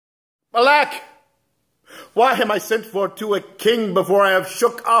Alack! Why am I sent for to a king before I have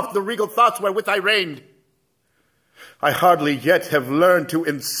shook off the regal thoughts wherewith I reigned? I hardly yet have learned to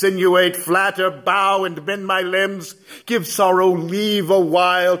insinuate, flatter, bow, and bend my limbs, give sorrow leave a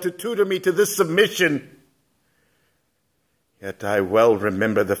while to tutor me to this submission. Yet I well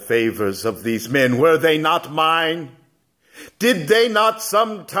remember the favors of these men. Were they not mine? Did they not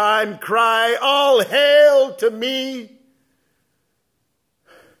sometime cry, all hail to me?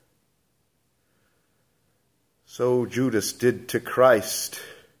 So Judas did to Christ.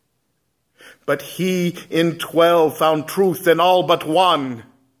 But he in 12 found truth in all but one.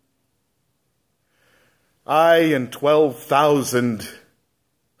 I in 12,000,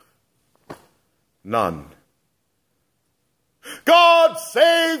 none. God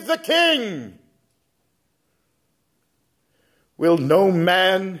save the King! Will no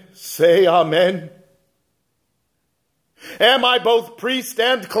man say amen? Am I both priest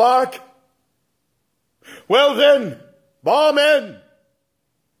and clerk? Well then, amen.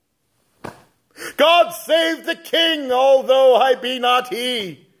 God save the King, although I be not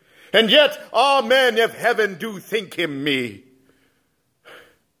he, and yet amen if heaven do think him me.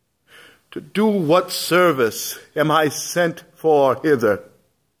 To do what service am I sent for hither?